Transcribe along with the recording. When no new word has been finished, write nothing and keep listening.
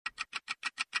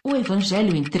O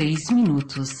Evangelho em 3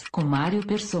 minutos, com Mário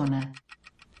Persona.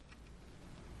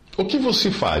 O que você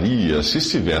faria se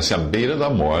estivesse à beira da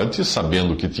morte,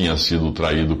 sabendo que tinha sido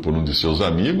traído por um de seus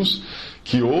amigos,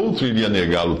 que outro iria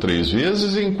negá-lo 3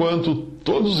 vezes, enquanto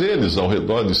todos eles ao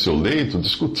redor de seu leito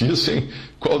discutissem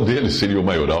qual deles seria o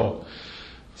maioral?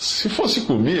 Se fosse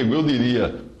comigo, eu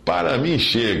diria: para mim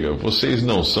chega, vocês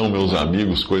não são meus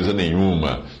amigos coisa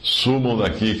nenhuma, sumam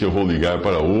daqui que eu vou ligar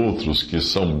para outros que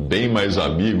são bem mais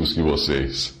amigos que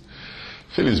vocês.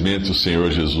 Felizmente o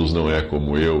Senhor Jesus não é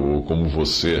como eu ou como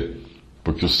você,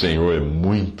 porque o Senhor é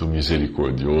muito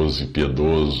misericordioso e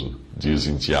piedoso, diz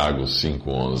em Tiago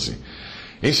 5,11.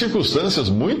 Em circunstâncias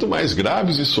muito mais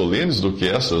graves e solenes do que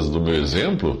essas do meu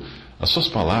exemplo, as suas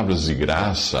palavras de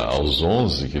graça aos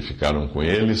 11 que ficaram com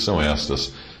ele são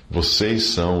estas: vocês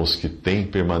são os que têm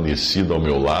permanecido ao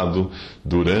meu lado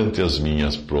durante as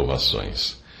minhas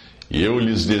provações. E eu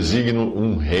lhes designo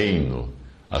um reino,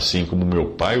 assim como meu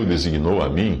Pai o designou a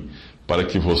mim, para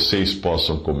que vocês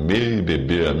possam comer e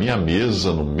beber à minha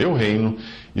mesa no meu reino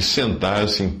e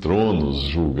sentar-se em tronos,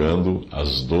 julgando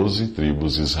as 12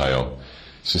 tribos de Israel.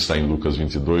 Isso está em Lucas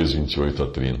 22, 28 a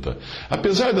 30.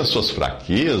 Apesar das suas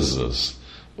fraquezas,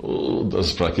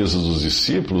 das fraquezas dos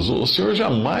discípulos, o Senhor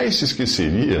jamais se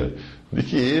esqueceria de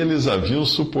que eles haviam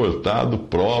suportado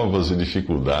provas e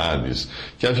dificuldades,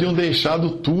 que haviam deixado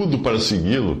tudo para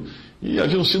segui-lo e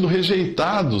haviam sido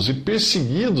rejeitados e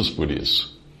perseguidos por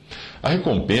isso. A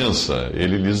recompensa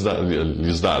ele lhes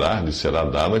será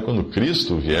dada quando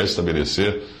Cristo vier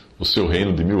estabelecer o seu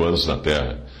reino de 1000 anos na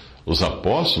terra. Os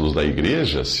apóstolos da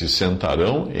igreja se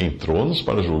sentarão em tronos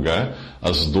para julgar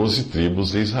as 12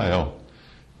 tribos de Israel.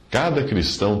 Cada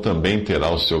cristão também terá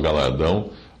o seu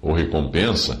galardão ou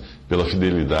recompensa pela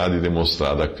fidelidade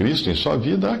demonstrada a Cristo em sua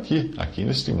vida aqui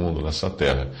neste mundo, nessa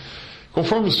terra.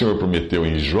 Conforme o Senhor prometeu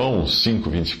em João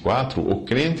 5,24, o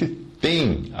crente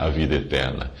tem a vida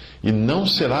eterna e não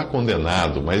será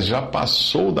condenado, mas já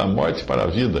passou da morte para a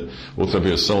vida. Outra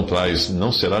versão traz: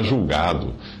 não será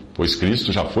julgado, pois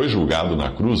Cristo já foi julgado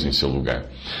na cruz em seu lugar.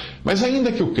 Mas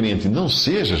ainda que o crente não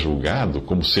seja julgado,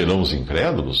 como serão os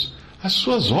incrédulos, as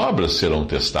suas obras serão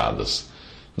testadas.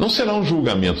 Não será um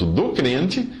julgamento do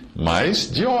crente, mas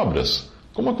de obras,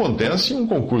 como acontece em um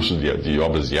concurso de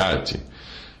obras de arte.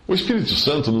 O Espírito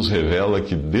Santo nos revela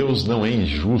que Deus não é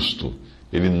injusto.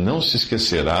 Ele não se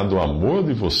esquecerá do amor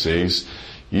de vocês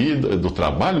e do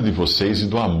trabalho de vocês e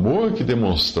do amor que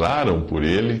demonstraram por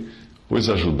Ele, pois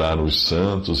ajudaram os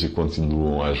santos e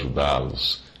continuam a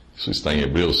ajudá-los. Isso está em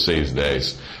Hebreus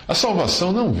 6,10. A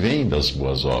salvação não vem das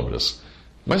boas obras,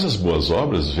 mas as boas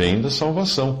obras vêm da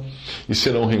salvação e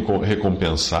serão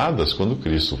recompensadas quando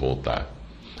Cristo voltar.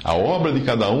 A obra de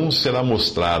cada um será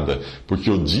mostrada, porque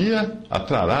o dia a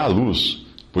trará à luz,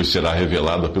 pois será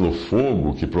revelada pelo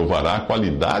fogo que provará a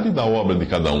qualidade da obra de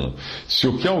cada um. Se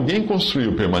o que alguém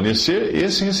construiu permanecer,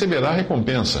 esse receberá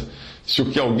recompensa. Se o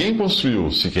que alguém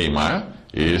construiu se queimar,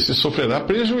 esse sofrerá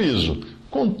prejuízo.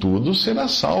 Contudo, será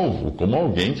salvo, como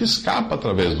alguém que escapa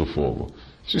através do fogo.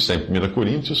 Isso está em 1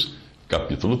 Coríntios,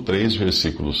 capítulo 3,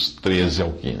 versículos 13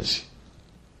 ao 15.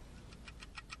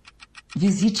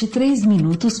 Visite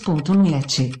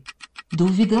 3minutos.net.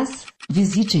 Dúvidas?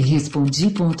 Visite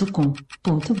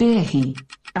respondi.com.br.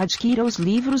 Adquira os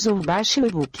livros ou baixe o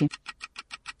e-book.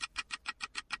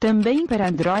 Também para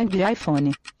Android e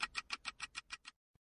iPhone.